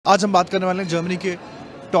आज हम बात करने वाले हैं जर्मनी के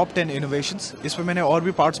टॉप 10 इनोवेशंस। इसमें मैंने और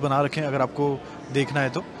भी पार्ट्स बना रखे हैं, अगर आपको देखना है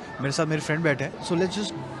तो। मेरे साथ मेरे फ्रेंड बैठे हैं, so let's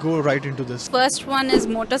just go right into this. First one is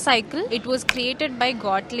motorcycle. It was created by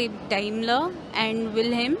Gottlieb Daimler and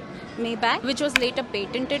Wilhelm Maybach, which was later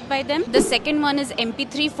patented by them. The second one is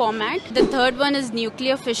MP3 format. The third one is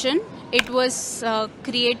nuclear fission. It was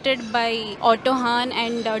created by Otto Hahn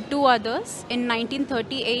and two others in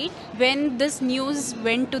 1938 when this news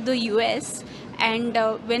went to the US and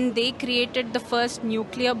when they created the first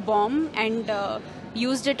nuclear bomb and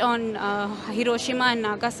used it on Hiroshima and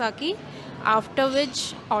Nagasaki, after which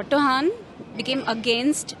Otto Hahn became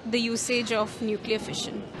against the usage of nuclear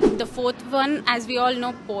fission. The fourth one, as we all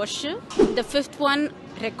know, Porsche. The fifth one,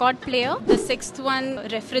 record player. The sixth one,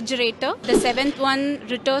 refrigerator. The seventh one,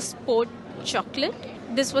 Ritter Sport chocolate.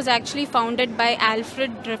 This was actually founded by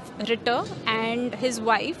Alfred Ritter and his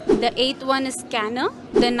wife. The eighth one is scanner.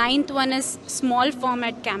 The ninth one is small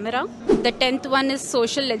format camera. The 10th one is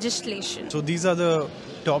social legislation. So these are the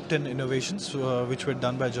top 10 innovations which were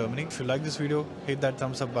done by Germany. If you like this video, hit that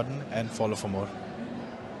thumbs up button and follow for more.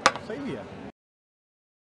 सही है।